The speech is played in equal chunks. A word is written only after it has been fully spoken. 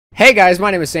Hey guys, my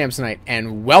name is Samsonite,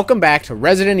 and welcome back to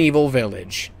Resident Evil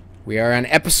Village. We are on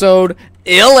episode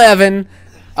 11.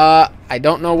 I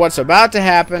don't know what's about to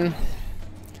happen.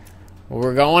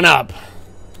 We're going up.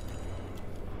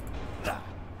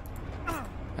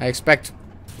 I expect...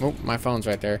 Oh, my phone's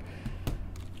right there.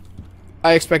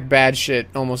 I expect bad shit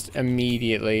almost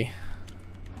immediately.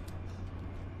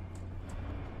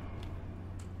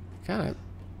 Kind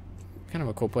of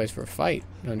a cool place for a fight,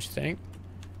 don't you think?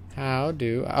 How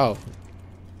do... Oh,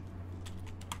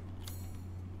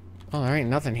 there ain't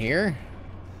nothing here?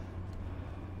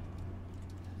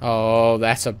 Oh,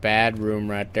 that's a bad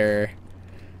room right there.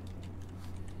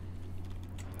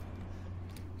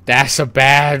 That's a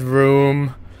bad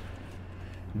room.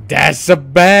 That's a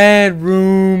bad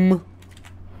room.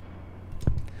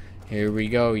 Here we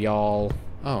go, y'all.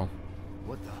 Oh.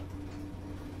 What the?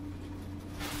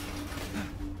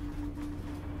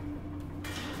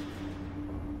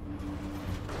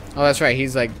 Oh, that's right.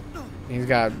 He's like... He's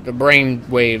got the brain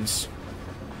waves.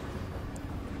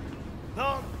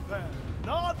 Not bad.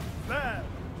 Not bad,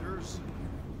 Rangers.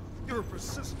 You're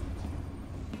persistent.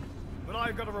 But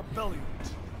I've got a rebellion.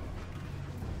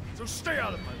 So stay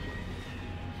out of my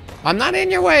way. I'm not in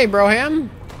your way, Broham.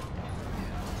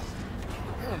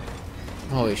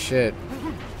 Holy shit.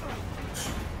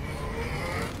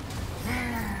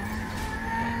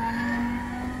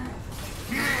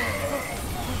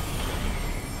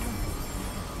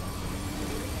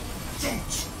 Don't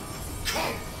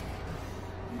come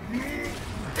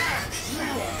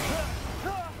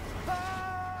back.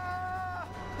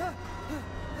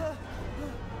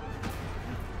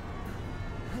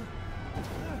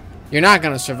 You're not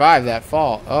gonna survive that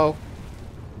fall. Oh.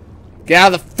 Get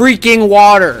out of the freaking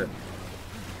water!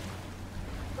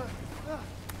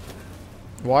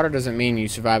 Water doesn't mean you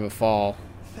survive a fall.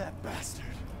 That bastard.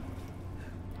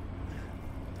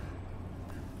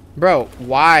 Bro,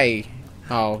 why?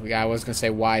 Oh, yeah, I was gonna say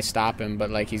why stop him, but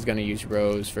like he's gonna use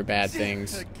Rose for bad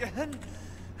things. Again?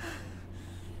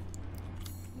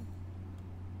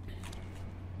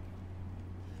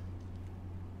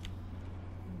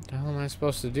 What the hell am I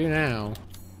supposed to do now?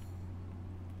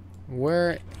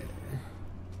 Where...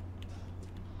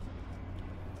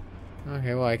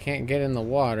 Okay, well I can't get in the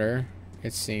water,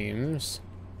 it seems.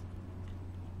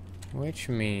 Which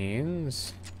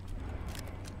means...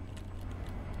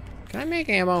 Can I make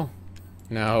ammo?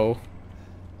 No.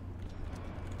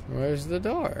 Where's the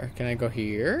door? Can I go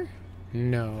here?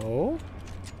 No.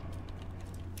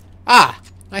 Ah!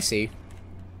 I see.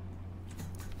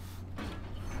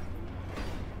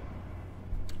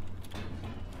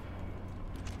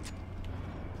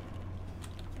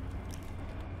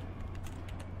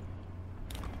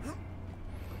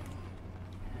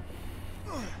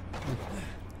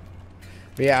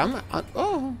 But yeah,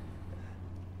 oh.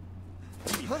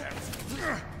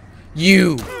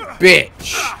 You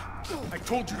bitch! I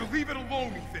told you to leave it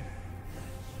alone, Ethan.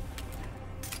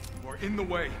 You are in the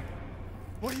way.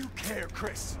 What do you care,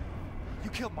 Chris? You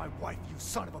killed my wife, you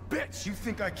son of a bitch! You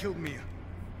think I killed Mia?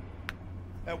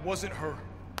 That wasn't her.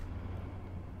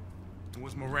 It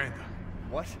was Miranda.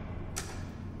 What? It's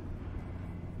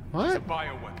a What?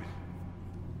 bioweapon.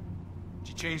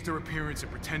 She changed her appearance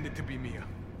and pretended to be Mia.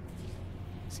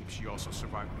 Seems she also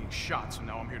survived being shot, so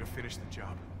now I'm here to finish the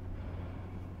job.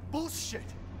 Bullshit!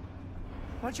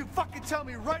 Why don't you fucking tell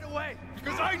me right away?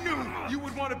 Because I knew you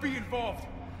would want to be involved.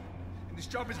 And this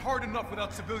job is hard enough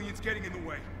without civilians getting in the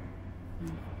way.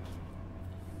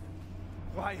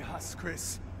 Why us,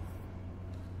 Chris?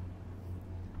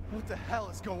 What the hell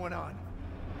is going on?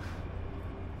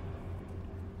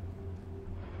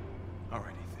 All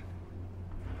right, Ethan.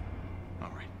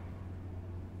 All right.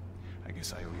 I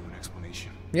guess I owe you an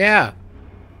explanation. Yeah.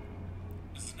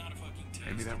 This is not a fucking test.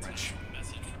 Maybe that wrench.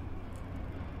 Message from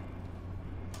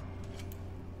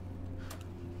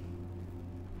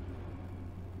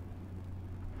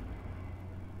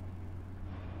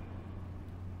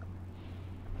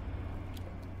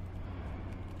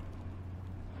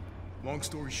Long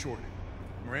story short,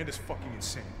 Miranda's fucking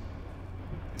insane.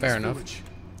 In Fair this enough. village,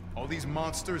 all these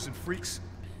monsters and freaks,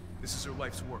 this is her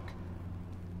life's work.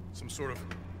 Some sort of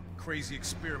crazy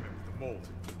experiment with the mold.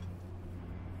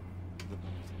 The mold.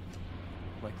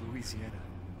 Like Louisiana.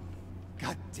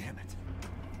 God damn it.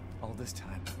 All this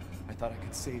time, I thought I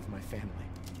could save my family.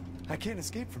 I can't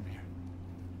escape from here.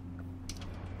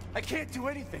 I can't do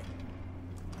anything.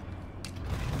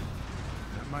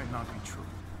 That might not be true.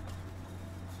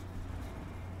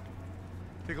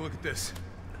 Take a look at this.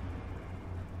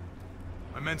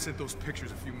 My men sent those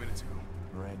pictures a few minutes ago.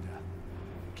 Miranda.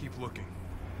 Keep looking.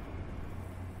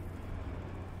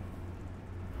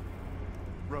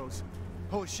 Rose,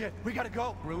 Holy shit, we gotta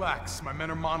go! Relax, my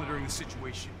men are monitoring the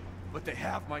situation. But they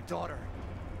have my daughter.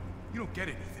 You don't get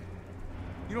it, Ethan.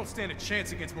 You don't stand a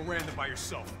chance against Miranda by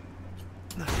yourself.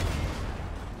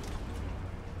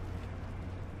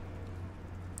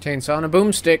 Chainsaw and a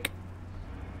boomstick.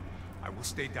 I will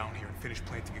stay down here and finish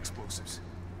planting explosives.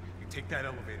 You take that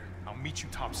elevator, I'll meet you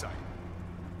topside.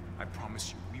 I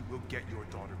promise you, we will get your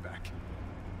daughter back.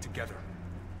 Together.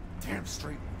 Damn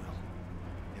straight we will.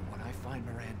 And when I find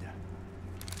Miranda,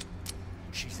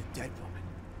 she's a dead woman.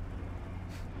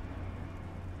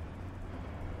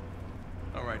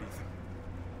 All right, Ethan.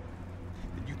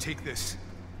 Then you take this,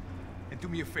 and do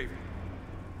me a favor.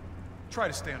 Try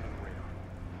to stay under the radar.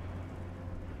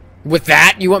 With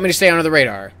that, you want me to stay under the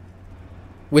radar?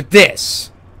 With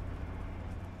this?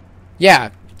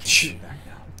 Yeah.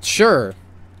 Sure.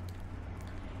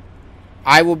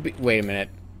 I will be... Wait a minute.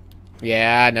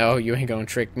 Yeah, no, you ain't gonna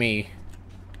trick me.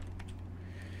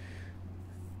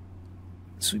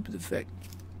 Sweep of the effect.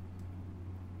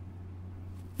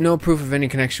 No proof of any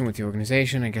connection with the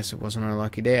organization. I guess it wasn't our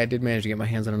lucky day. I did manage to get my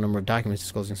hands on a number of documents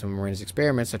disclosing some of Miranda's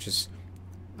experiments, such as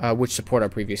which support our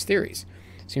previous theories.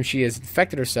 Seems she has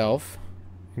infected herself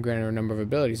and granted her a number of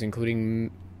abilities,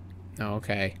 including... Oh,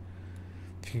 okay.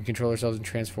 She can control herself and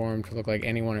transform to look like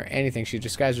anyone or anything. She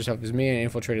disguised herself as me and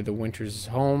infiltrated the Winters'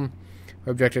 home.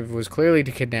 Her objective was clearly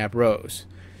to kidnap Rose.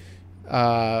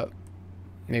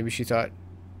 Maybe she thought...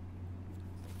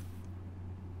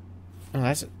 Oh,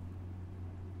 that's...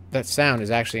 That sound is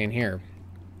actually in here.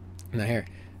 Not here.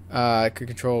 Could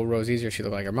control Rose easier. She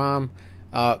looked like her mom.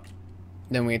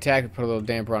 Then we attacked and put a little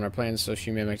damper on her plans, so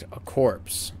she mimicked a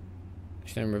corpse.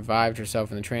 She then revived herself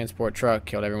in the transport truck,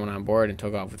 killed everyone on board, and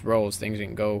took off with Rose. Things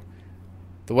didn't go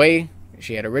the way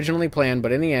she had originally planned,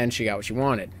 but in the end, she got what she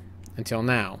wanted. Until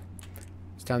now.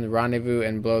 It's time to rendezvous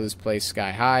and blow this place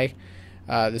sky high.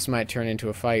 This might turn into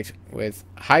a fight with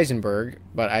Heisenberg,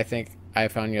 but I think I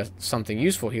found something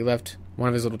useful. He left one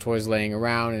of his little toys laying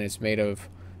around, and it's made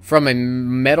from a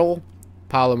metal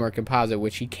polymer composite,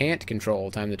 which he can't control.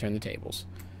 Time to turn the tables.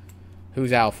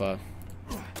 Who's Alpha?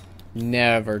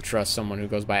 Never trust someone who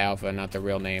goes by Alpha and not their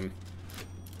real name.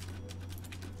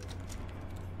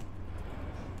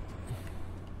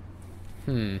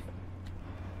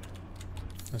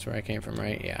 That's where I came from,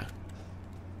 right? Yeah.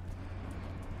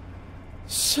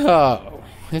 So,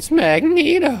 it's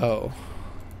Magneto.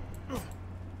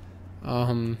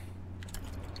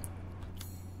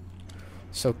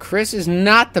 So Chris is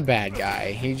not the bad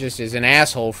guy. He just is an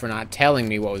asshole for not telling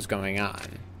me what was going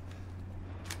on.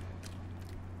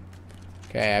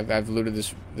 Okay, I've looted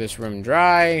this room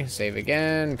dry. Save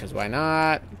again, because why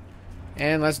not?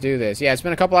 And let's do this. Yeah, it's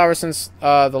been a couple hours since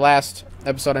the last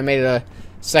episode. I made a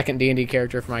second D&D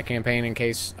character for my campaign in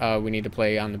case we need to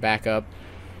play on the backup.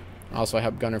 Also, I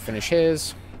helped Gunnar finish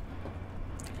his.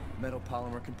 Metal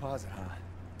polymer composite, huh?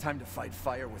 Time to fight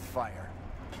fire with fire.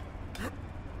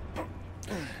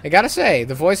 I gotta say,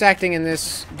 the voice acting in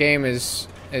this game is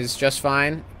just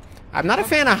fine. I'm not a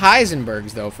fan of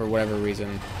Heisenberg's, though, for whatever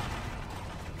reason.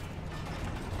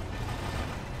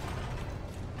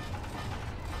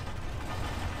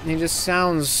 He just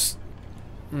sounds...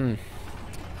 I don't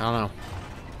know.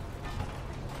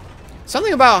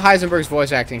 Something about Heisenberg's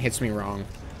voice acting hits me wrong.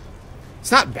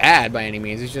 It's not bad by any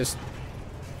means, it's just...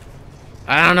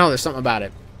 I don't know, there's something about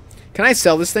it. Can I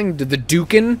sell this thing to the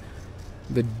Dukin?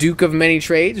 The Duke of Many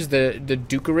Trades? The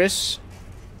Dukerus?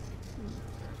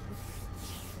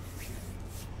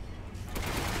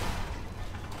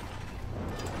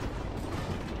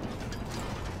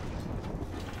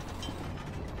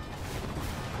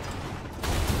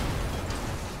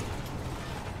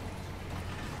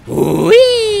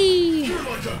 Whee! You're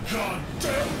like a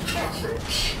goddamn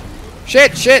cockroach.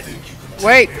 Shit, shit!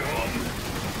 Wait!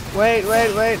 Wait.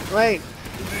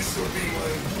 This will be my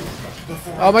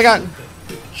before Oh my god!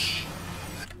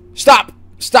 Stop!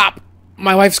 Stop!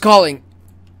 My wife's calling!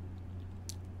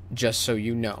 Just so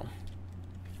you know,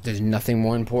 there's nothing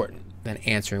more important than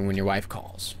answering when your wife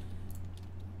calls.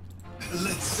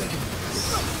 Let's settle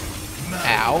this.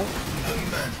 Ow.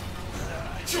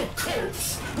 Your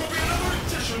corpse will be another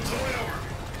addition to my army.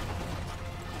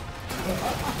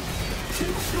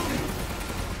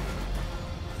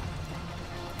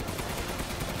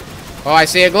 Oh, I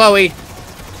see a glowy.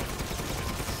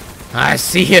 I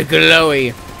see a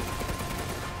glowy.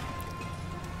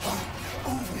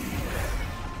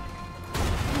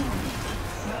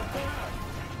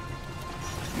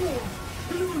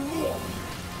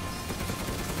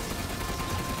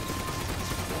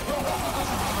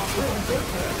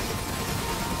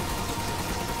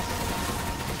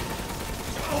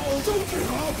 Oh, don't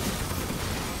give up.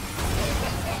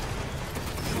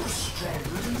 You're strong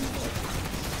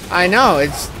I know,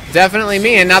 it's definitely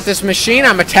me and not this machine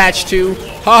I'm attached to.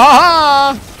 Ha ha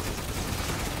ha!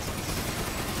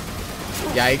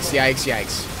 Yikes, yikes,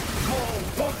 yikes.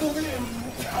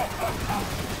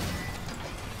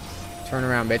 Turn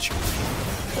around, bitch.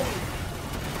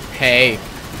 Hey.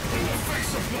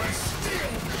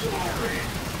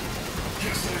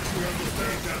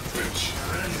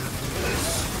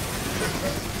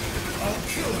 I'll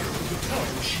kill her with the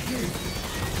power she gave me.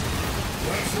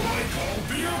 That's what I call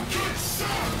being a good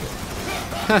son!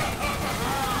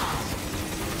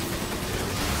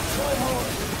 Try hard.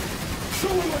 Show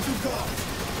me what you got.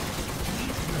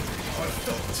 I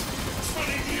felt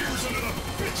 20 years under the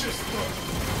bitch's throat.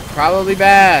 Probably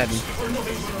bad. For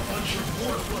nothing but a bunch of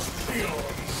worthless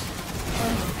peons.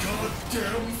 I'm a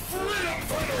goddamn freedom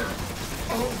fighter!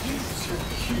 I'll use your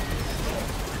human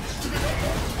to become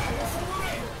more powerful than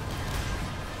ever!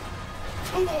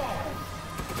 Come on!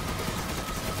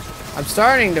 I'm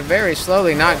starting to very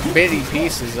slowly knock bitty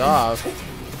pieces off.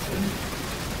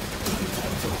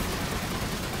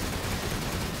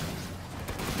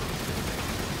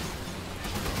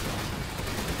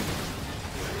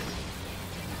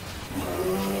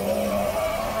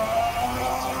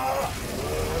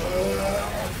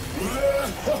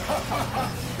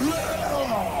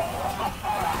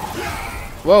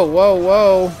 Whoa, whoa,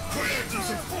 whoa.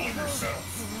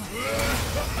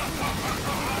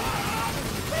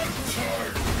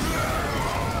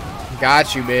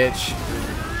 Got you, bitch.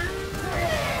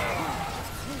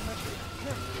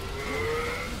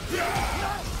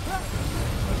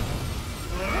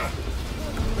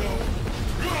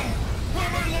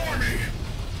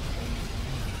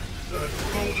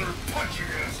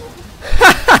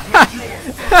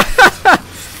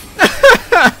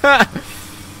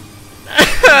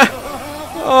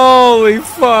 Holy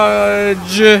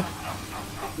fudge.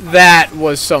 That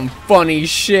was some funny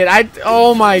shit.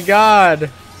 Oh my god.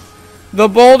 The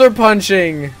boulder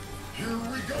punching. Here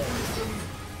we go, Ethan.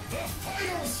 The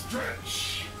final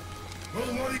stretch.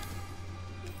 Well, what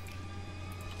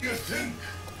do you think?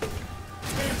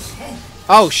 It's hope.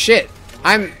 Oh shit.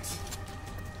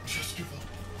 Just give up.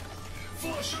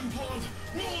 Flesh and blood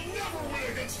will never win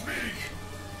against me.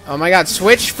 Oh my god,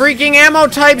 switch freaking ammo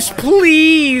types,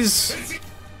 please.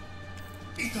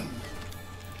 Ethan.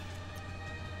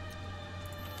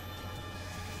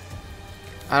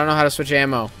 I don't know how to switch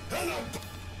ammo. And a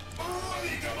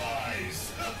bloody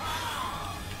demise.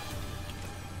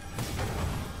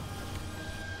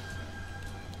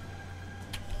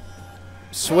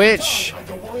 Switch. Like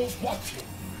the world's watching.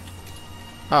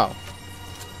 Oh.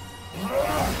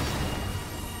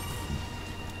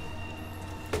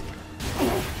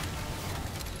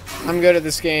 I'm good at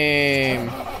this game.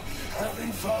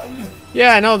 Having fun?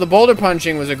 Yeah, I know, the boulder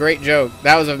punching was a great joke.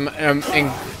 That was I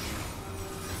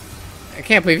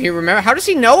can't believe he remember. How does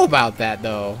he know about that,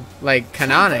 though? Like,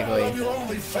 canonically. I'm your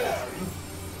only fan.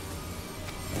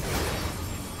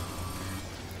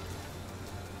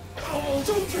 Oh,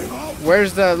 don't give up.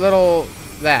 Where's the little...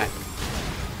 that?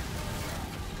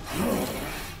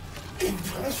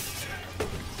 Impressed?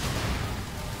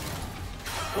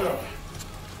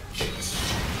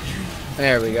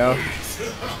 There we go.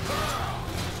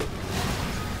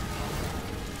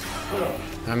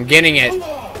 I'm getting it.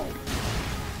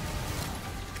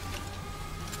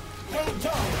 Well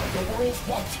done, the world's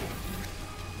watching.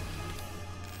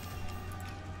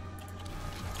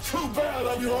 Too bad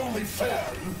I'm your only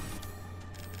fan.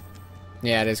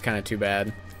 Yeah, it is kind of too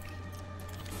bad.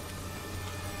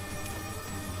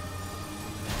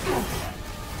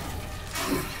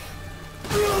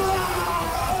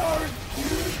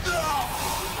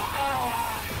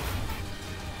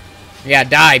 Yeah,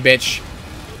 die, bitch.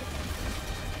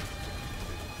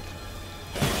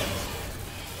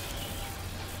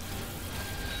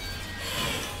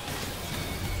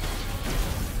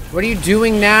 What are you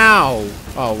doing now?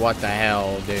 Oh, what the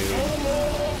hell, dude.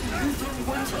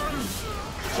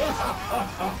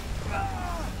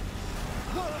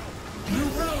 You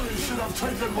really should have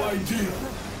taken my deal.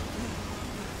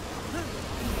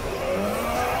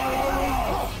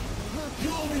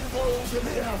 You'll be foes in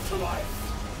the afterlife.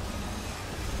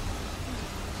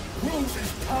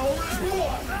 Rosie's power is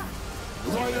one.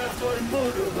 Right after I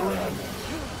murdered the rabbit.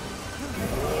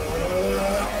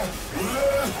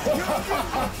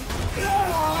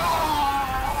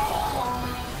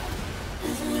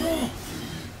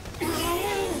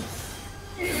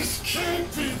 This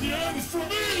can't be the end for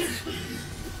me!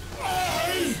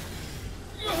 I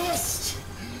must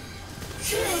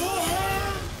kill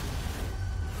her!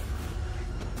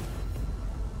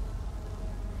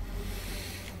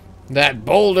 That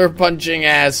boulder punching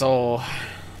asshole.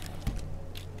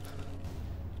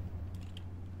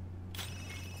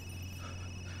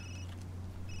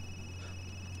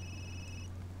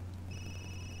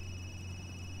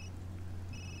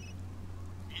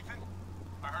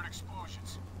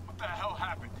 explosions. What the hell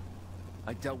happened?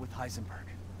 I dealt with Heisenberg.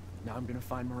 Now I'm gonna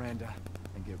find Miranda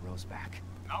and get Rose back.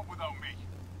 Not without me.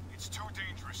 It's too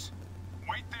dangerous.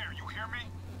 Wait there, you hear me?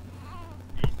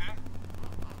 Ethan?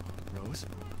 Rose?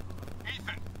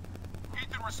 Ethan!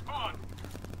 Ethan, respond!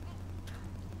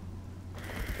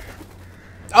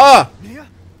 Ah! Mia?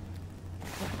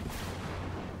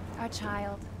 Our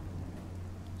child.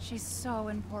 She's so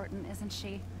important, isn't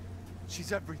she?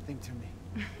 She's everything to me.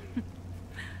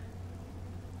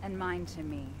 And mine to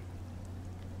me.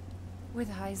 With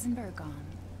Heisenberg gone,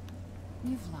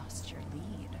 you've lost your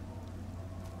lead.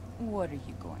 What are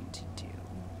you going to do?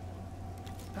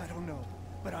 I don't know,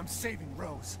 but I'm saving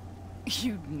Rose.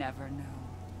 You'd never know,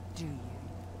 do you?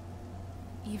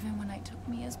 Even when I took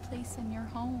Mia's place in your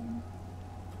home.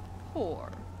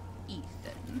 Poor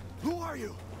Ethan. Who are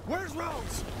you? Where's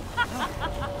Rose?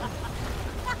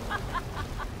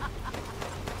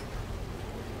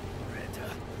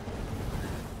 Miranda.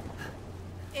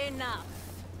 Enough.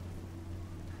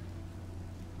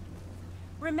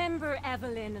 Remember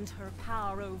Evelyn and her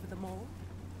power over them all?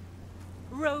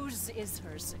 Rose is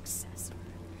her successor.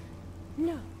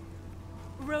 No.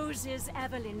 Rose is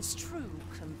Evelyn's true,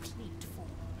 complete form.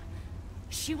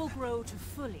 She will grow to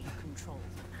fully control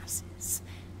the masses.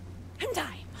 And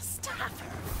I must have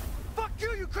her. Fuck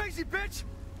you, you crazy bitch!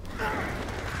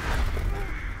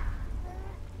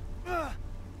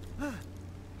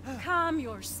 Calm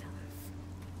yourself.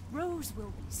 Rose will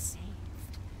be saved.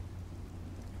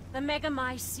 The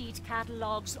Megamycete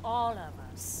catalogs all of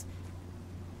us.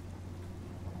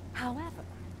 However,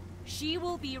 she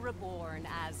will be reborn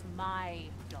as my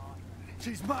daughter.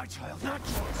 She's my child, not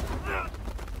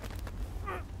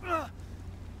yours.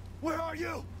 Where are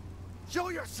you? Show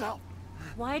yourself!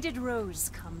 Why did Rose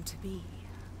come to be?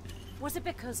 Was it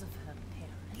because of her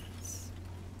parents?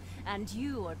 And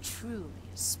you are truly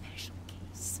a special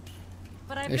case.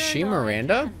 But I've Is she learned all I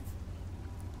Miranda? can.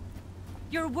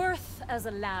 Your worth as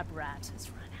a lab rat has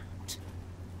run out.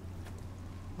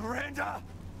 Miranda!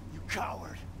 You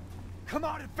coward! Come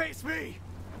out and face me!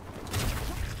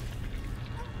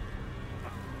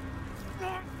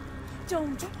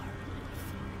 Don't worry.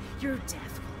 Your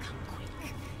death will come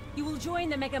quick. You will join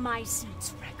the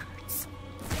Megamycete's records.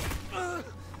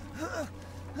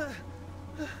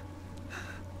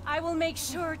 I will make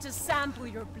sure to sample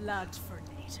your blood for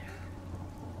later.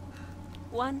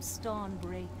 Once dawn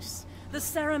breaks, the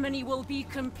ceremony will be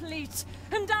complete,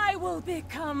 and I will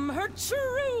become her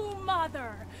true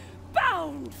mother,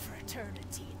 bound for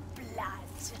eternity in blood.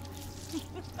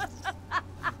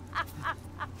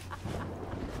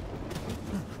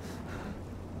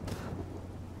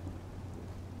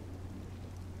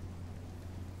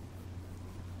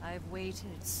 I've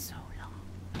waited so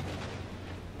long.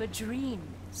 But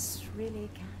dreams really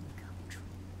can come true.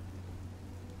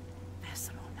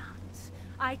 Vessel or not,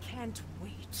 I can't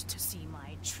wait to see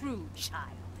my true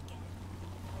child again.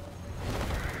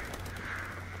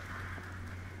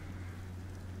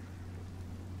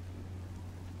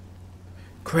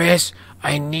 Chris,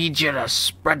 I need you to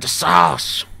spread the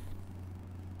sauce.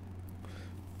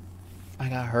 I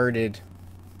got hurted.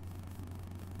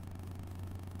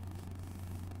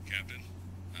 Captain,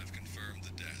 I've confirmed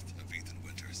the death of Ethan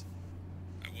Winters.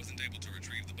 I wasn't able to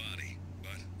retrieve the body,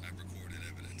 but I've recorded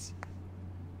evidence.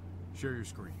 Share your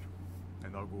screen,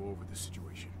 and I'll go over the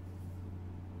situation.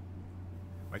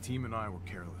 My team and I were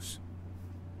careless.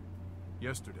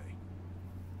 Yesterday,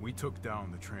 we took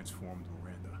down the transformed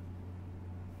Miranda,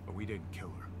 but we didn't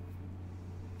kill her.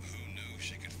 Who knew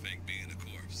she could fake being a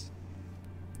corpse?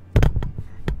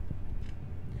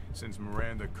 Since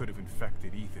Miranda could have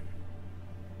infected Ethan,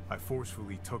 I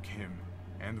forcefully took him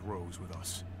and Rose with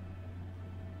us.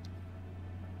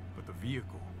 But the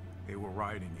vehicle they were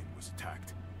riding in was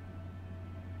attacked.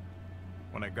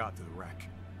 When I got to the wreck,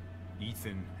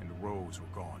 Ethan and Rose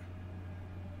were gone.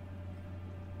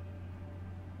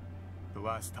 The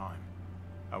last time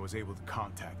I was able to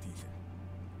contact Ethan,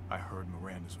 I heard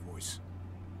Miranda's voice.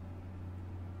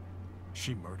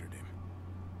 She murdered him.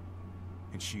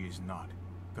 And she is not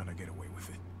gonna get away with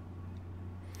it.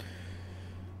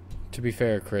 To be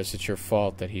fair, Chris, it's your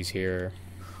fault that he's here.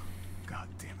 God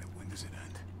damn it, when does it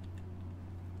end?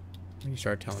 You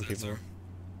start telling people. Sir,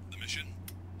 the mission?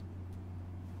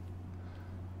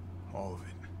 All of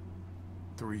it.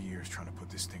 3 years trying to put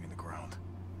this thing in the ground.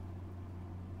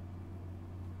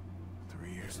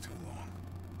 3 years too long.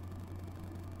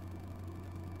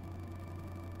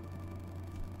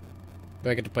 Do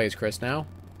I get to play as Chris now?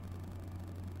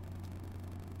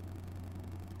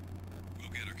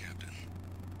 We'll get her, Captain.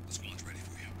 The squad's ready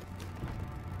for you.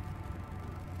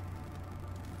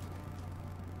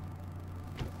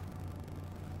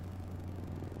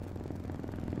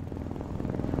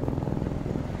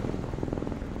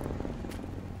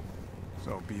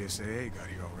 So BSAA got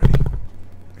here already.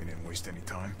 They didn't waste any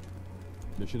time.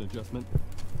 Mission adjustment?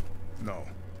 No,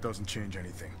 doesn't change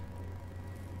anything.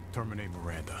 Terminate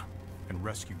Miranda and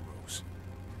rescue Rose.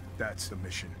 That's the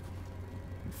mission.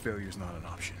 And failure's not an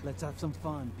option. Let's have some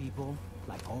fun, people.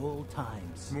 Like old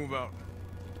times. Move out.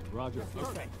 Roger.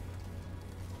 Okay.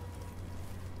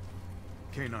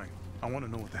 K9, I want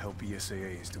to know what the hell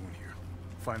BSAA is doing here.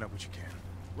 Find out what you can.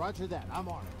 Roger that. I'm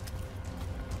on it.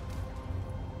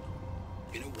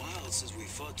 Been a while since we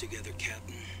fought together,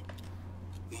 Captain.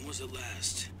 When was it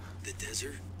last? The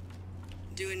desert?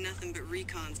 Doing nothing but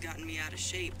recon's gotten me out of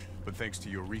shape. But thanks to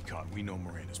your recon, we know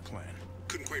Miranda's plan.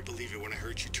 Couldn't quite believe it when I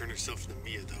heard she turned herself into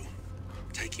Mia, though.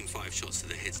 Taking 5 shots to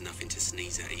the head's nothing to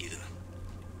sneeze at either.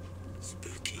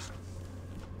 Spooky.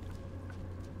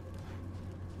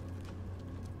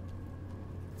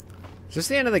 Is this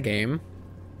the end of the game?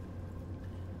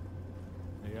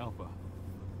 Hey, Alpha.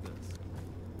 This.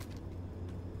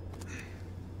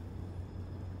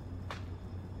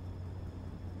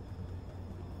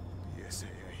 BSAA.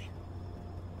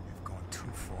 You've gone too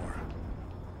far.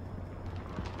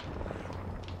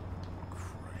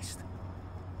 Christ.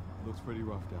 Looks pretty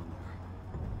rough down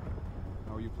there.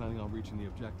 How are you planning on reaching the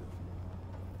objective?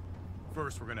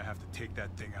 First, we're gonna have to take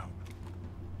that thing out.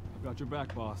 I've got your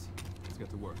back, boss. Let's get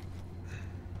to work.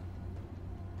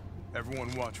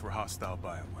 Everyone watch for hostile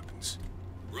bioweapons.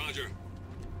 Roger.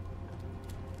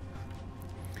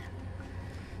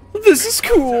 This is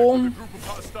cool. Contact with a group of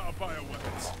hostile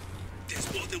bioweapons.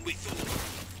 There's more than we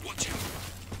thought. Watch out.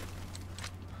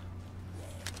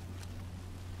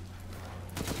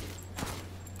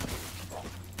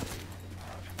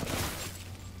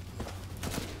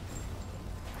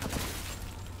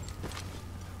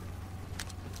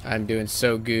 I'm doing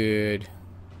so good.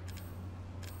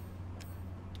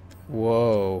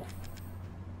 Whoa.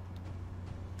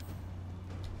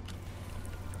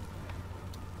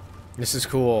 This is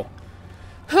cool.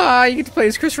 Ah, you get to play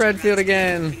as Chris Redfield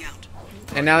again.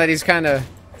 And now that he's kind of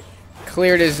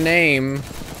cleared his name,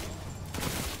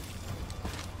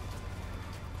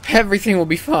 everything will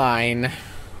be fine.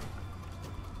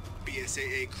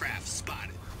 BSAA craft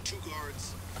spotted. 2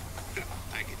 guards.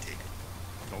 I can take it.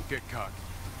 Don't get cocky.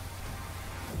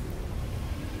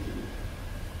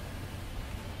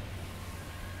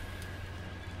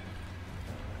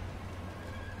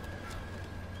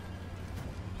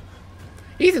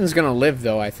 Ethan's gonna live,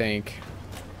 though, I think.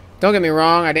 Don't get me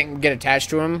wrong, I didn't get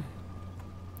attached to him.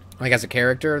 Like, as a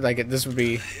character. Like, this would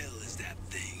be... What the hell is that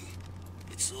thing?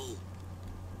 It's all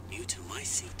new to my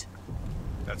seat.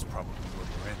 That's probably where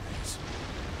Miranda is.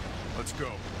 Let's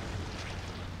go.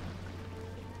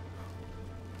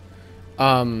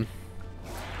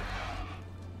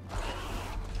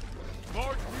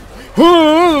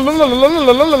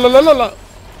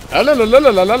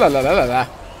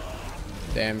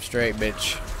 Damn straight,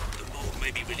 bitch. The mold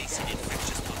may be releasing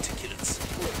infectious particulates.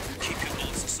 Keep your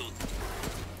masks on.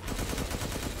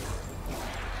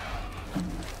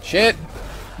 Shit.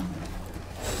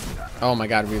 Oh my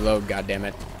god, reload,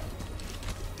 goddammit.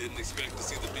 Didn't expect to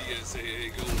see the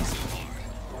BSAA going so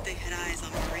hard. They had eyes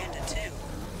on Miranda, too.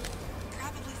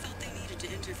 Probably felt they needed to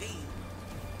intervene.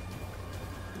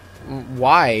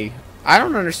 Why? I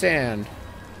don't understand.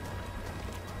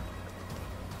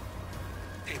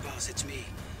 Hey boss, it's me.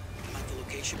 I'm at the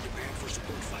location preparing for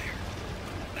support fire.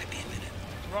 Might be a minute.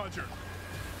 Roger.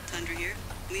 Tundra here.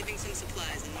 Leaving some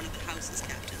supplies in one of the houses,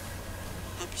 Captain.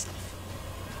 Help yourself.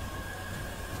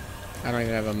 I don't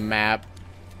even have a map.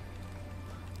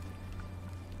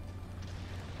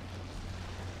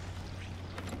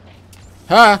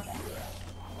 Huh?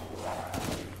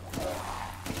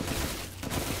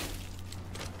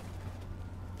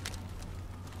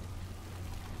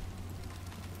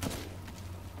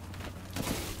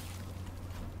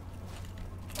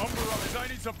 Umberized, I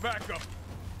need some backup.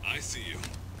 I see you.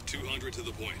 200 to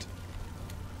the point.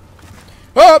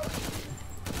 Up!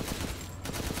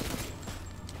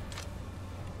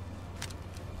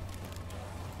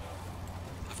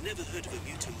 I've never heard of a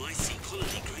Mutomycete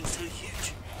colony growing so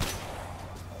huge.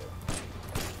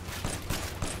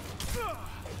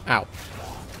 Ow.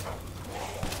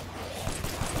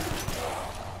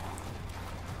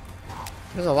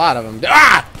 There's a lot of them.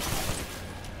 Ah!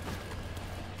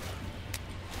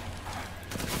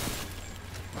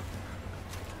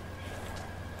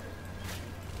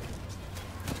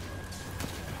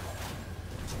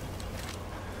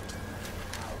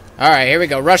 Alright, here we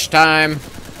go. Rush time.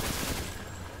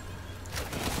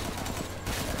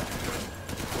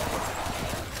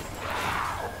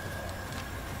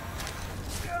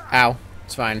 Ow.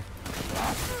 It's fine.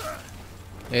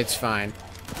 It's fine.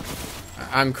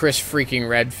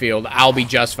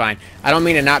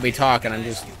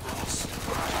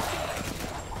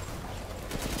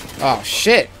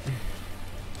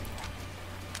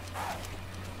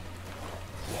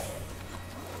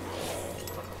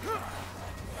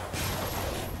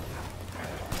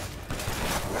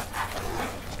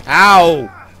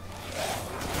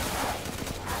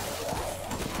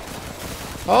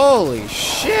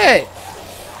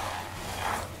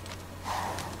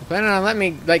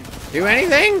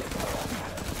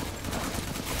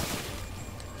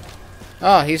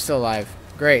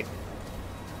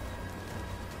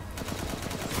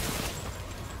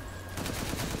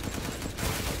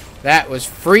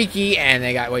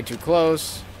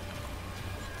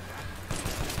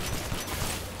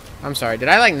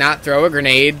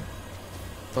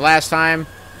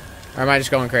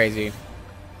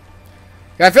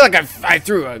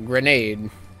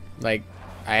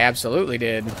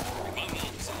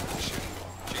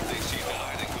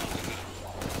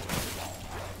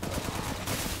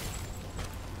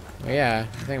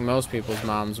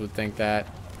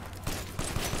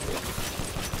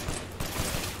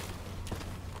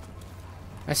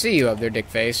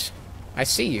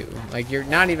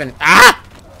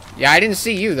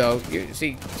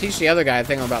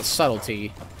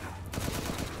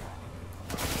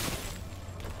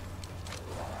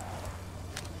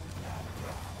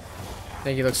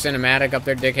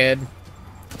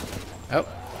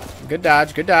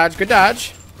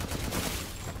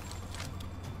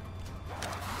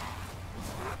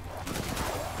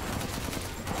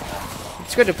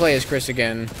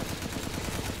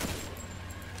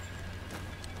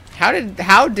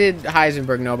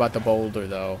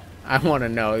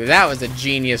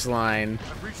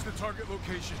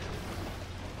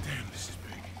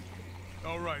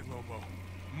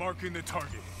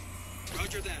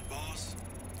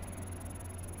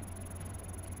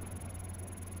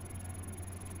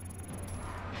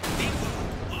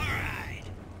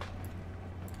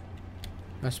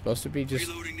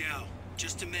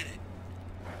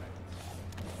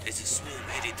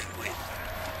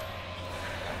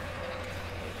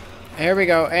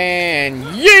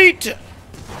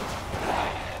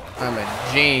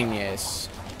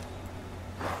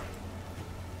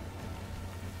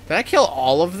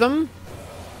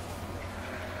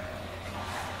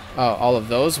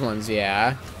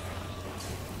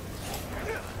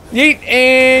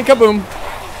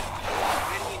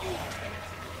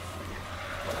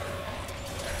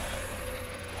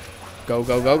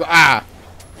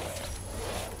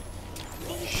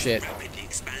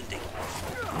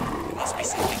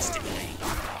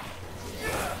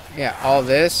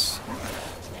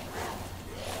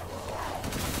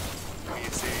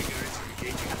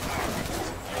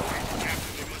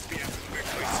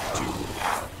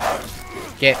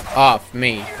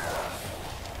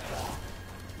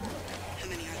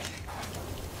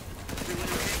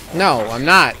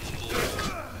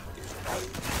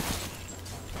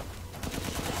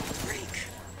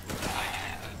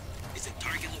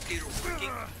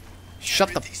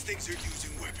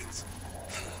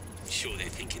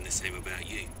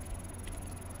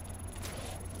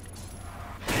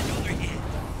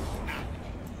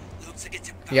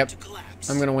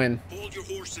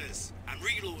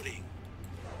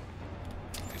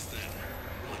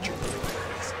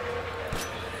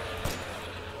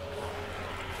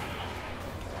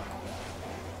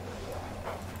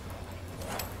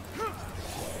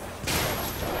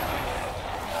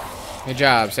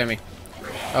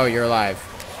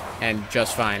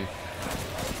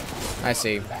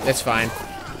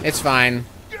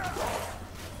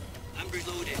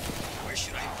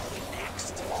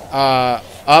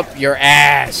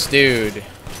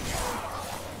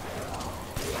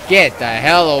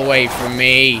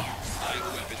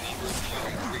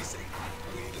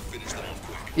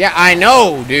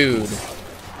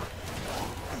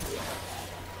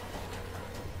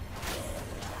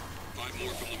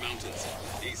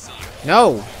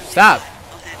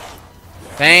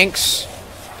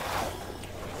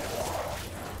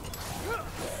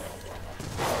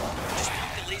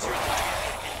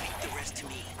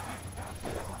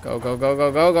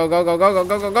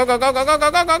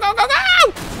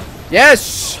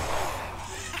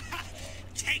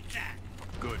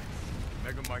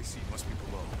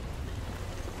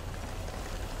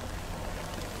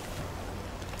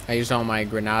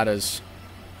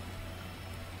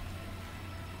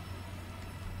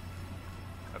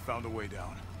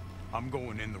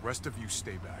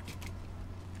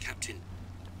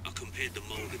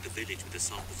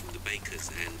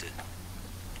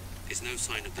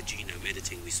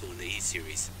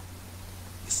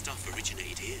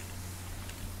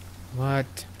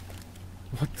 What?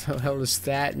 What the hell does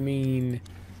that mean?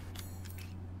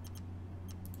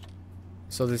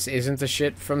 So this isn't the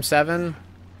shit from 7?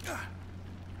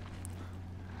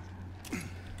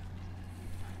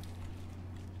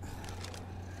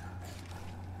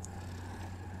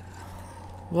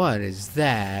 What is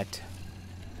that?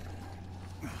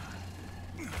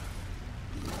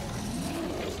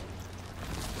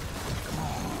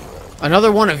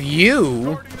 Another one of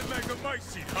you?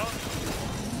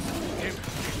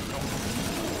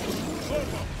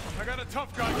 I got a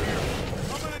tough guy here.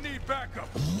 I'm gonna need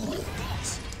backup.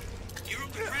 Boss, you're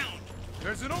on the ground.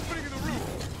 There's an opening in the roof.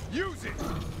 Use it.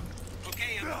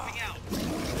 Okay, I'm moving out.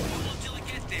 Hold on till I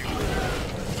get there.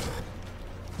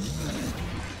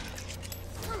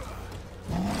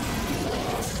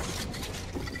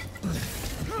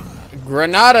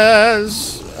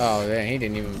 Granadas! Oh, yeah, he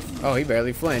didn't even... Oh, he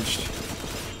barely flinched.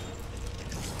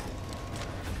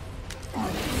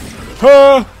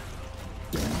 Huh!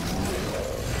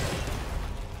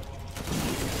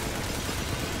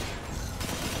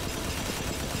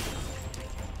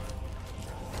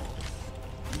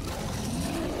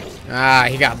 Ah,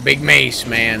 he got big mace,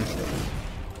 man.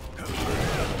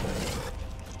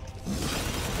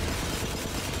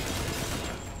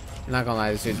 Not gonna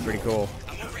lie, this dude's pretty cool.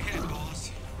 I'm overhead,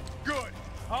 boss. Good.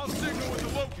 I'll signal with the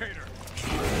locator.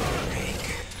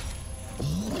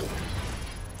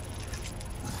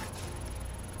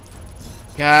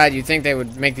 God, you'd think they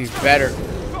would make these better.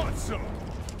 Thought so.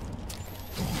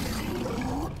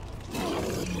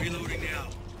 Reloading now.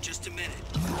 Just a minute.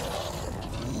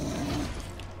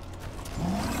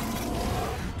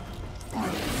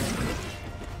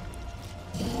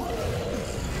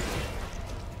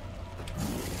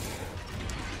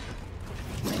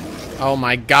 Oh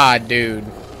my god, dude.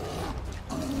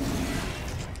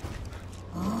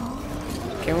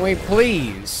 Can we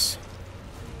please?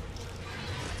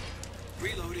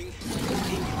 Reloading.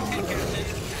 Take care of it.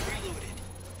 Reloaded.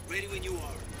 Ready when you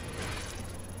are.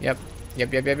 Yep.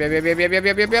 Yep.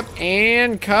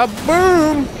 And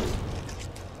kaboom!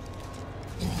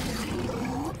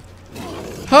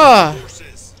 Huh.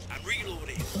 Horses. I'm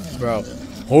reloading. Bro.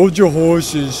 Hold your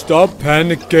horses. Stop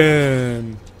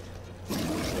panicking.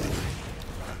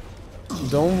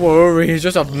 Don't worry. He's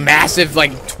just a massive,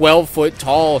 like, 12-foot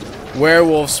tall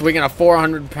werewolf swinging a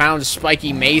 400-pound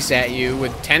spiky mace at you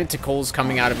with tentacles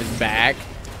coming out of his back.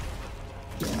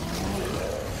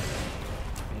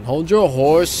 Hold your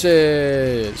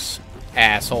horses,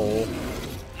 asshole.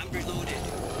 I'm reloaded.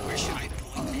 Where should I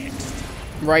point next?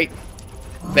 Right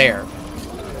there.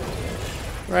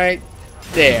 Right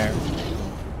there.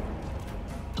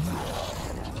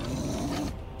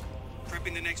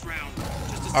 Prepping the next round.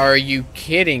 Are you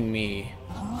kidding me?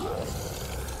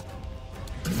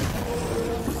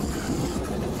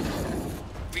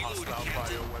 Reloading,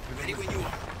 Captain. Ready when you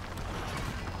are.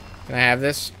 Can I have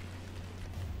this?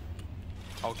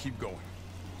 I'll keep going.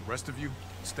 The rest of you,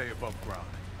 stay above ground.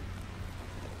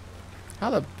 How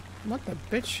the... What the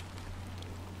bitch?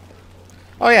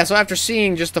 Oh yeah, so after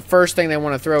seeing just the first thing they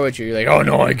want to throw at you, you're like, oh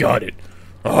no, I got it.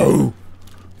 Oh.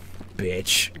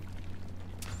 Bitch.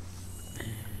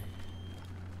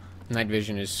 Night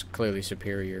vision is clearly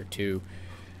superior to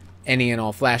any and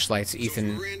all flashlights, Ethan.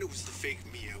 So if Miranda was the fake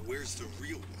Mia, where's the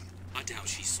real one? I doubt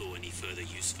she saw any further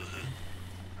use for her.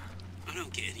 I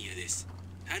don't get any of this.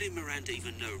 How did Miranda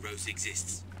even know Rose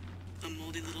exists? A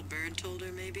moldy little bird told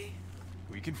her, maybe?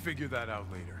 We can figure that out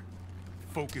later.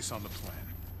 Focus on the plan.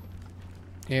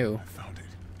 Ew. I found it.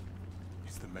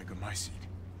 It's the Megamycete.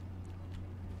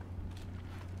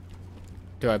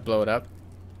 Do I blow it up?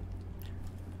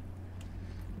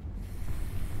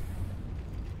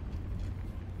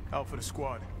 Alpha to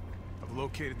squad. I've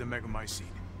located the Megamycete.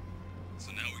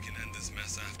 So now we can end this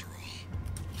mess after all.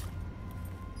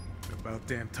 About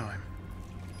damn time.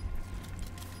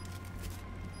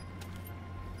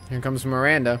 Here comes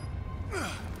Miranda.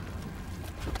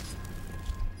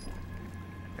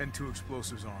 And 2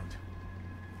 explosives armed.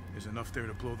 There's enough there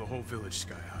to blow the whole village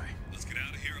sky high. Let's get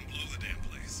out of here and blow the damn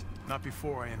place. Not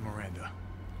before I end Miranda.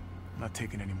 I'm not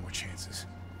taking any more chances.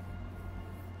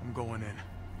 I'm going in.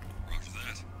 Roger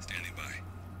that. Standing by.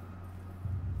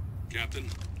 Captain,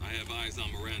 I have eyes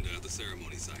on Miranda at the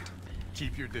ceremony site.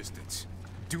 Keep your distance.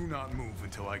 Do not move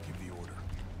until I give the order.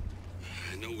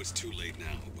 I know it's too late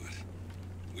now, but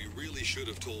we really should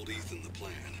have told Ethan the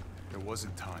plan. There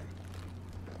wasn't time.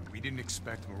 We didn't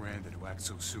expect Miranda to act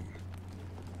so soon.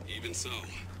 Even so,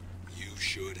 you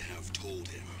should have told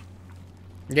him.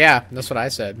 Yeah, that's what I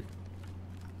said.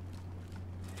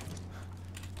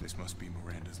 This must be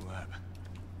Miranda's lab.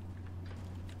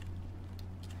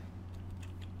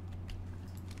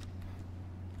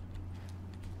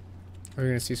 We're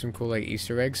gonna see some cool like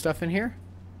Easter egg stuff in here.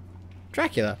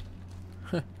 Dracula.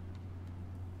 Huh.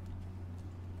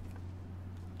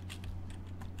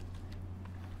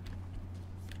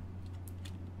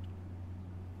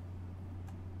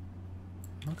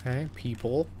 Okay,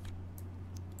 people.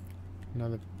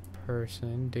 Another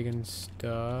person digging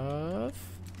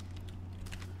stuff.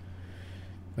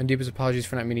 My deepest apologies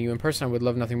for not meeting you in person. I would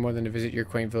love nothing more than to visit your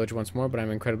quaint village once more, but I'm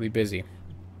incredibly busy.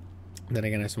 Then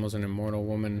again, I suppose an immortal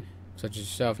woman such as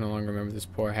yourself no longer remember this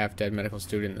poor half-dead medical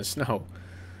student in the snow.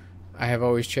 I have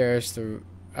always cherished the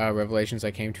revelations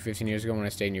I came to 15 years ago when I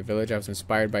stayed in your village. I was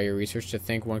inspired by your research to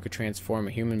think one could transform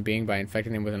a human being by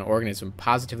infecting them with an organism.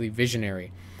 Positively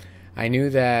visionary. I knew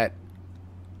that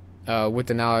with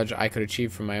the knowledge I could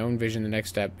achieve from my own vision the next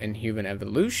step in human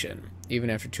evolution, even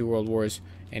after 2 world wars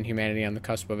and humanity on the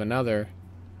cusp of another,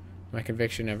 my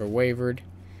conviction never wavered.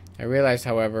 I realized,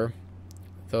 however,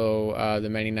 though the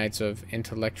many nights of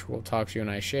intellectual talks you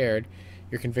and I shared,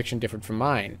 your conviction differed from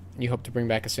mine. You hope to bring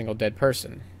back a single dead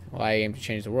person. Well, I aim to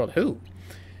change the world. Who?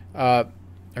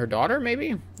 Her daughter,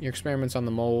 maybe? Your experiments on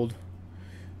the mold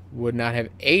would not have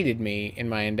aided me in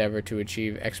my endeavor to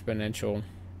achieve exponential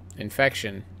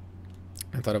infection.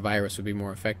 I thought a virus would be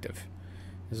more effective.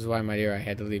 This is why, my dear, I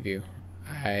had to leave you.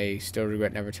 I still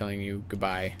regret never telling you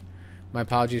goodbye. My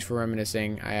apologies for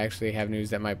reminiscing. I actually have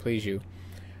news that might please you.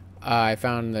 I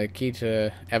found the key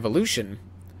to evolution.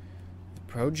 The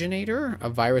progenitor? A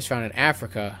virus found in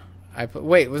Africa.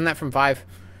 Wait, wasn't that from 5?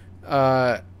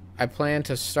 I plan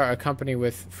to start a company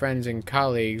with friends and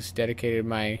colleagues dedicated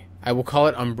I will call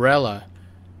it Umbrella.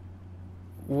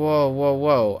 Whoa, whoa,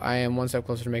 whoa. I am one step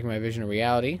closer to making my vision a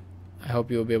reality. I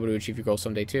hope you will be able to achieve your goals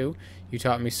someday too. You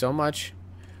taught me so much.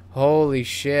 Holy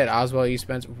shit, Oswald E.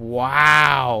 Spencer.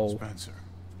 Wow. Spencer,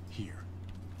 here.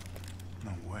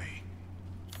 No way.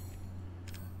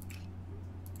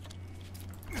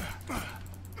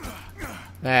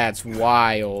 That's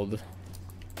wild.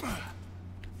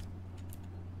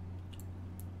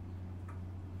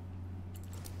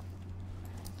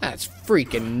 That's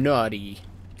freaking nutty.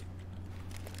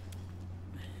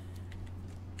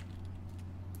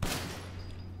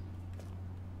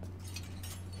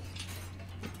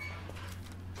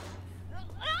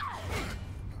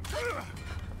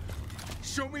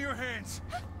 Show me your hands.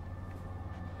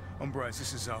 Umbrise,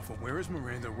 this is Alpha. Where is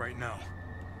Miranda right now?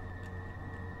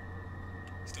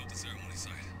 Still at the ceremony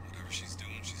site. Whatever she's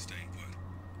doing, she's staying put.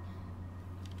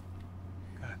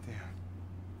 God damn.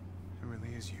 It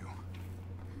really is you.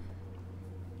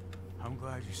 I'm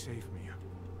glad you saved me.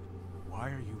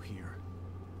 Why are you here?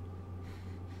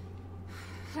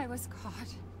 I was caught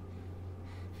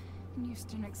in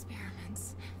Houston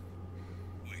experiments.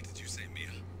 Wait, did you say Mia?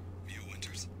 Mia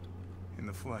Winters? In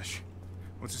the flesh.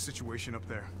 What's the situation up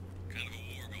there? Kind of a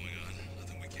war going on.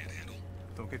 Nothing we can't handle.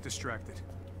 Don't get distracted.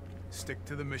 Stick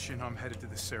to the mission. I'm headed to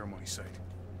the ceremony site.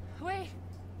 Wait.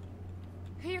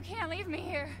 You can't leave me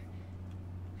here.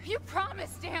 You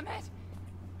promised, damn it.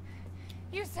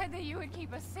 You said that you would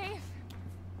keep us safe.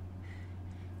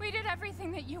 We did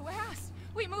everything that you asked.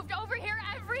 We moved over here,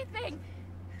 everything.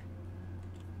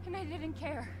 And I didn't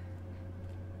care.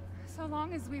 So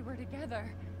long as we were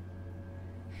together.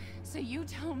 So you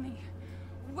tell me,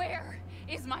 where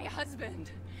is my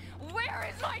husband?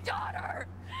 Where is my daughter?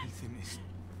 Ethan is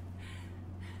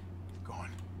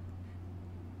gone.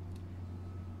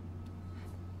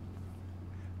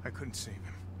 I couldn't save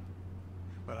him.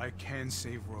 But I can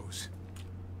save Rose.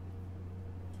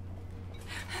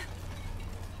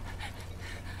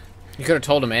 You could have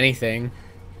told him anything.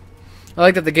 I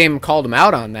like that the game called him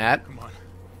out on that. Come on.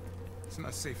 It's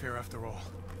not safe here after all.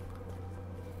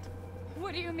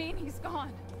 What do you mean he's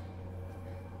gone?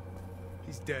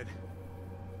 He's dead.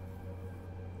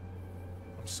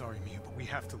 I'm sorry, Mia, but we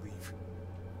have to leave.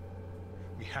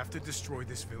 We have to destroy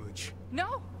this village.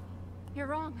 No! You're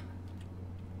wrong.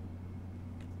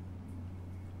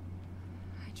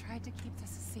 I tried to keep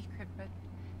this a secret, but...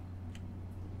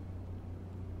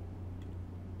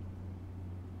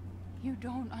 you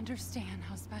don't understand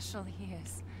how special he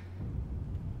is.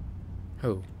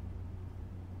 Who?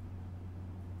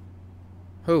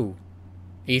 Who?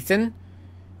 Ethan?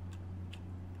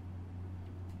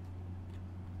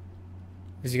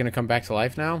 Is he gonna come back to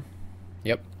life now?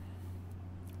 Yep.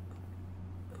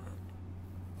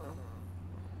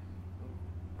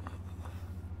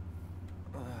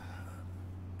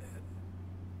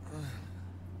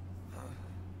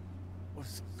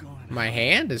 What's going on? My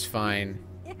hand is fine.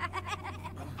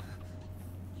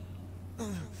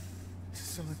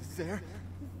 Someone there?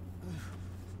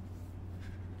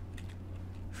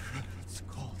 It's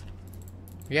cold.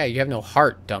 Yeah, you have no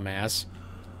heart, dumbass.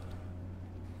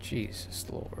 Jesus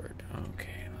Lord.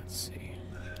 Okay, let's see.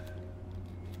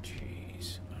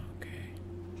 Jeez. Okay.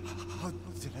 How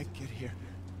did I get here?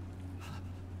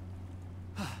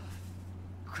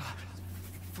 God,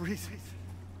 freezing.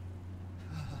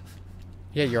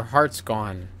 Yeah, your heart's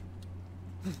gone.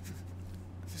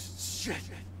 This shit,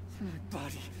 my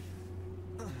body.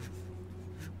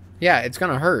 Yeah, it's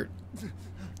gonna hurt.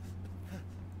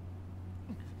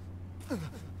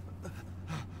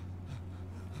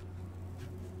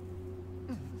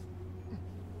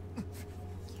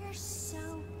 You're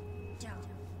so dumb.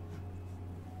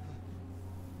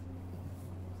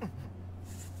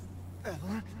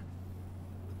 Ellen?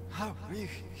 How are you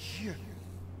here?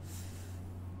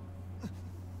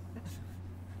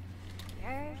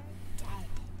 You're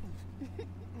dead.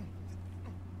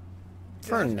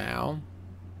 For now.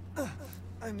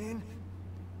 I mean,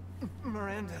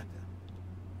 Miranda.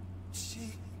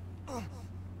 She...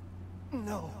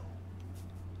 no.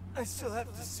 I still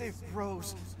have to save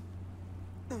Rose.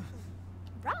 Wrong.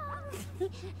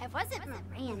 It wasn't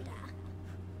Miranda.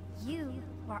 You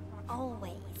were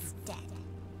always dead.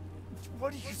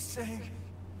 What are you saying?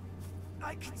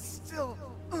 I can still...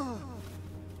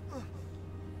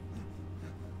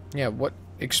 Yeah, what?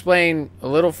 Explain a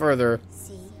little further.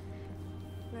 See?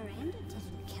 Miranda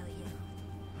didn't kill you.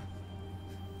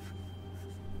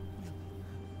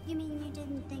 You mean you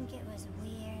didn't think it was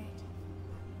weird?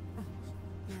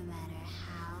 No matter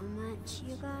how much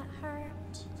you got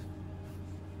hurt?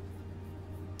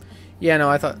 Yeah, no,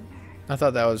 I thought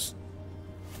that was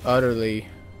utterly...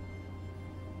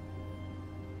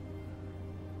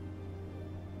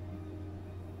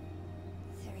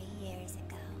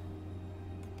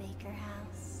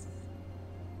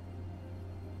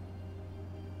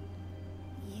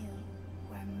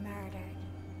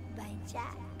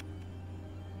 Jack.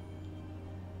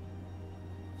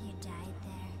 You died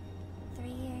there 3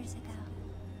 years ago.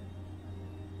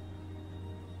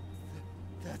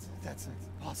 That's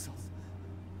impossible.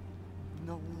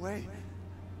 No way.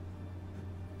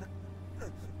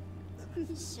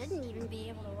 You shouldn't even be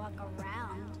able to walk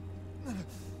around.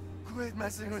 Quit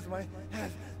messing with my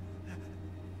head.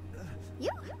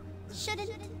 You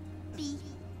shouldn't be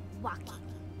walking.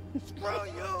 Screw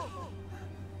you!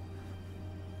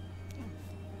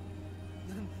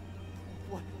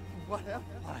 What am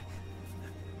I?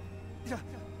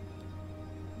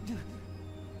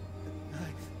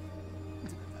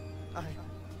 I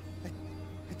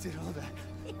did all that.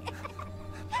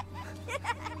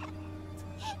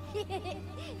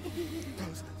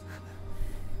 Those...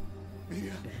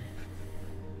 Mia...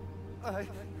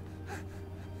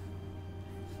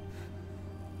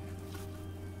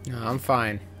 No, I'm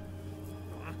fine.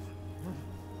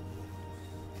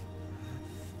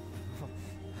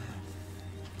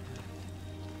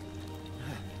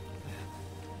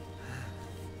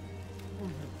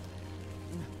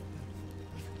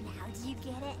 Now do you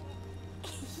get it?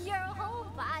 Your whole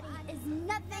body is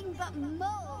nothing but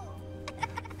mold.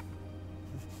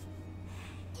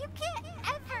 You can't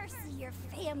ever see your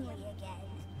family again.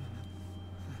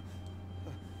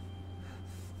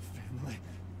 Family.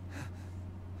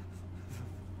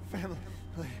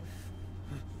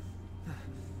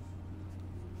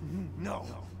 No.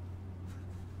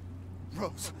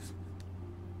 Rose.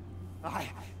 I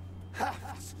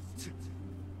have to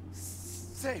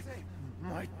save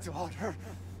my daughter.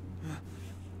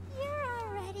 You're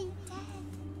already dead.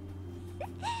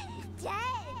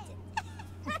 Dead.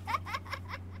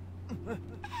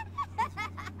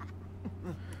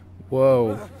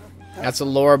 Whoa. That's a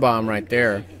lore bomb right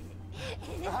there.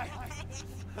 I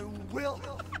will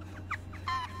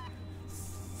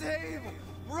save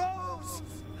Rose.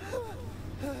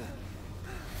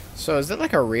 So is that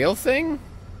like a real thing?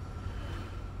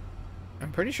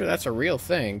 I'm pretty sure that's a real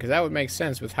thing, because that would make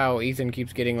sense with how Ethan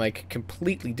keeps getting like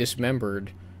completely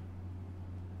dismembered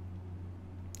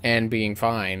and being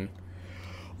fine.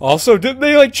 Also, didn't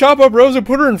they like chop up Rose and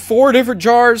put her in 4 different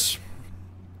jars?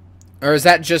 Or is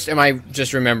that just, am I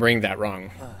just remembering that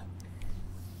wrong?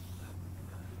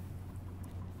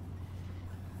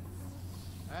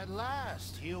 At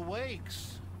last, he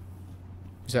awakes.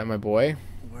 Is that my boy?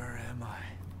 Where am I?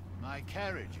 My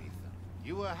carriage, Ethan.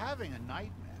 You were having a nightmare.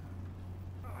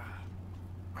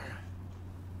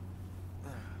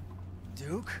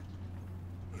 Duke?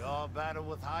 Your battle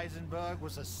with Heisenberg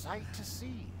was a sight to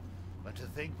see. But to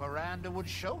think Miranda would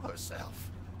show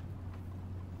herself.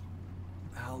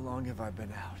 How long have I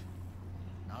been out?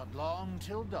 Not long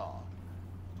till dawn.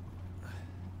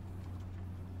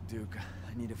 Duke,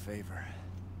 I need a favor.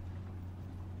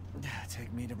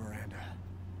 Take me to Miranda.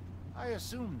 I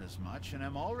assumed as much and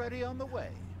am already on the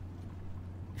way.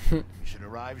 We should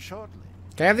arrive shortly.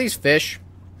 Can I have these fish?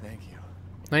 Thank you.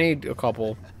 I need a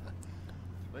couple.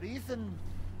 But Ethan,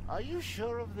 are you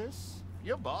sure of this?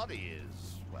 Your body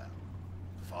is, well,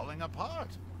 falling apart.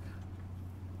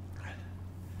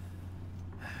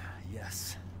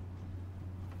 Yes.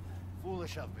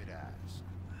 Foolish of me to ask.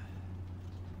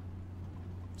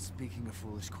 Speaking of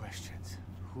foolish questions,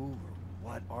 who or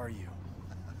what are you?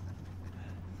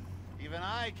 Even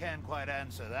I can't quite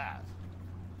answer that.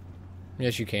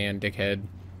 Yes, you can, dickhead.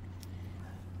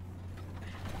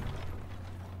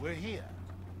 We're here.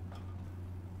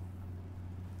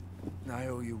 I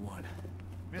owe you one.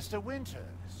 Mr.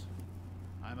 Winters,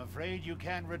 I'm afraid you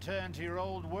can't return to your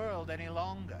old world any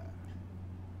longer.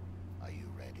 Are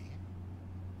you ready?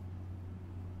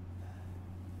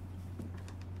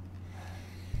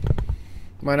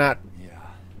 Why not? Yeah.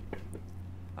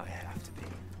 I have to be.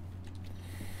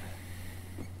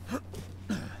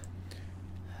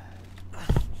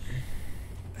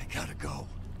 I gotta go.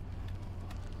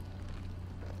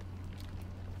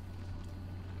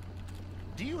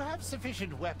 Do you have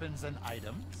sufficient weapons and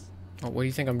items? Oh, what do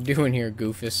you think I'm doing here,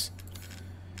 Goofus?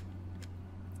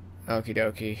 Okie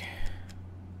dokie.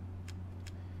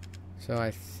 So I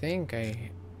think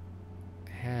I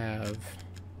have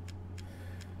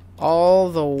all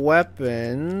the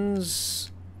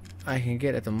weapons I can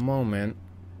get at the moment.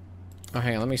 Oh,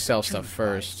 hang on, let me sell stuff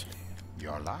first.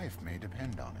 Your life may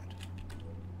depend on it.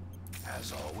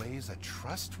 As always, a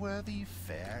trustworthy,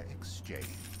 fair exchange.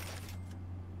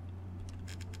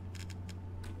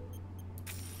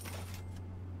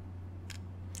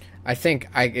 I think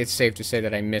it's safe to say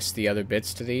that I missed the other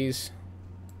bits to these.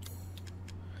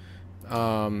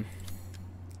 Your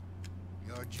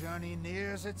journey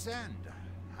nears its end.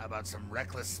 How about some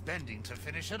reckless spending to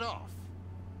finish it off?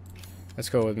 Let's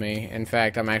go with me. In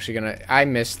fact, I'm actually gonna... I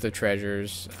missed the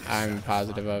treasures. I'm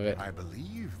positive of it. I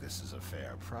believe this is a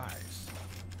fair price.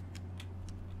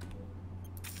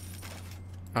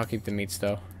 I'll keep the meats,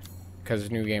 though. Because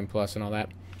it's New Game Plus and all that.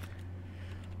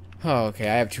 Oh, okay,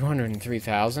 I have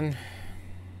 203,000. An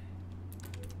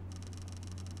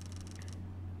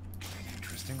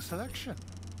interesting selection.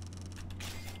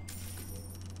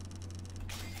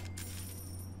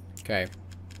 Okay.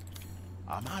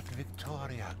 Amat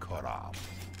Victoria Koram.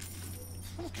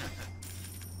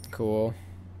 Cool.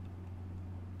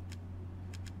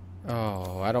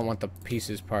 Oh, I don't want the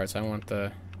pieces parts. I want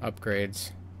the upgrades.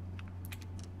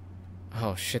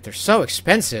 Oh, shit, they're so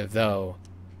expensive, though.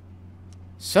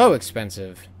 So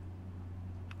expensive.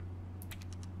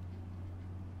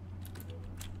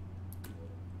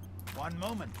 One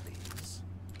moment, please.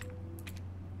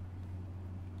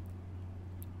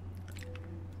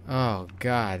 Oh,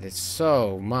 God, it's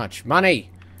so much money.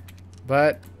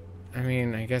 But, I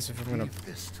mean, I guess if I'm gonna... Leave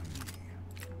this to me.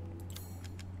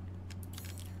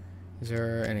 Is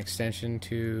there an extension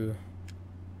to...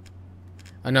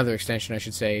 Another extension, I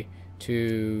should say,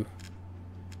 to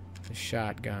the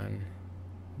shotgun.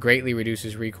 Greatly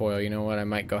reduces recoil. You know what? I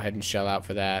might go ahead and shell out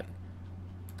for that.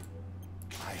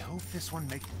 I hope this one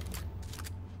makes... It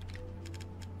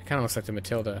kind of looks like the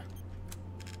Matilda.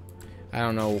 I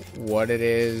don't know what it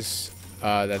is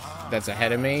that's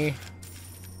ahead of me.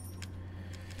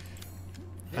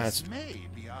 This may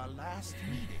be our last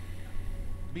meeting.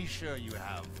 Be sure you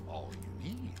have all you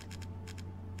need.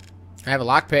 I have a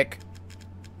lockpick.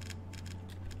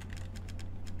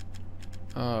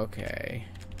 Okay.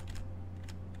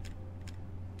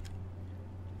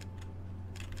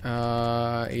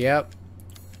 Yep.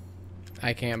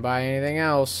 I can't buy anything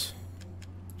else.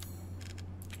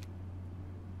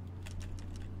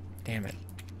 Damn it.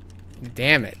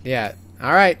 Damn it. Yeah.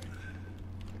 Alright.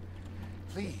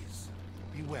 Please,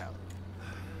 be well.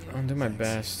 I'll do my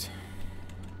best.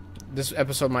 This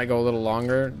episode might go a little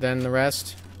longer than the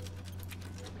rest.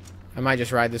 I might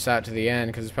just ride this out to the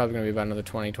end, because it's probably going to be about another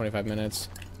 20-25 minutes.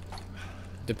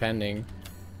 Depending.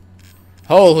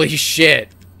 Holy shit!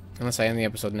 Unless I end the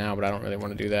episode now, but I don't really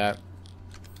want to do that.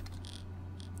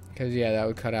 Because, yeah, that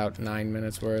would cut out 9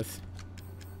 minutes worth.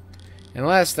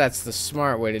 Unless that's the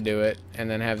smart way to do it, and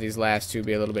then have these last two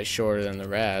be a little bit shorter than the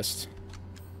rest.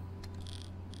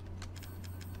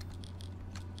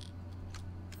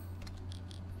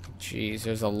 Jeez,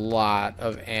 there's a lot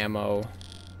of ammo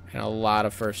and a lot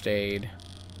of first aid.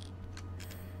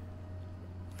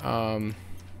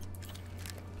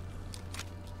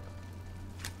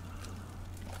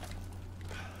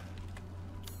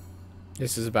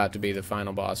 This is about to be the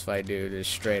final boss fight, dude. Just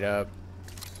straight up.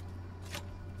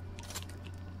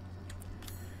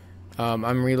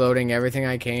 I'm reloading everything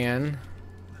I can.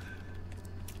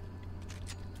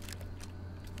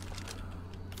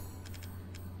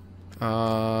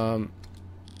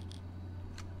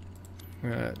 I'm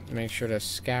gonna make sure to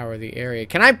scour the area.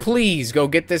 Can I please go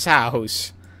get this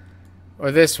house?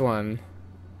 Or this one?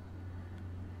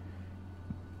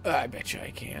 I bet you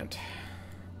I can't.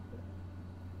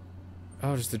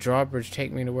 Oh, does the drawbridge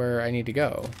take me to where I need to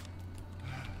go?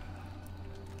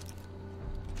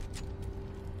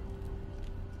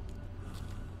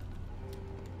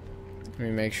 Let me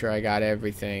make sure I got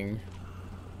everything.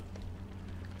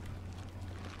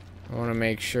 I want to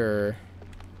make sure.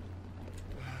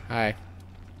 Hi.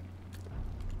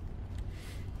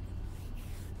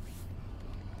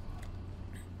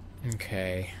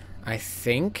 Okay. I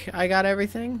think I got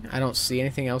everything. I don't see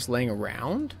anything else laying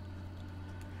around.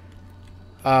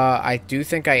 I do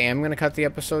think I am going to cut the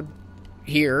episode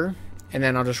here, and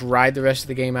then I'll just ride the rest of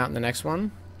the game out in the next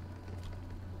one.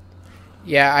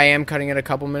 Yeah, I am cutting it a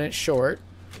couple minutes short.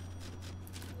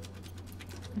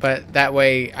 But that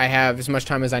way I have as much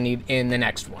time as I need in the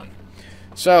next one.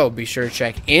 So be sure to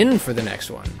check in for the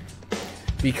next one,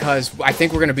 because I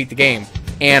think we're going to beat the game,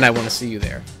 and I want to see you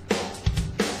there.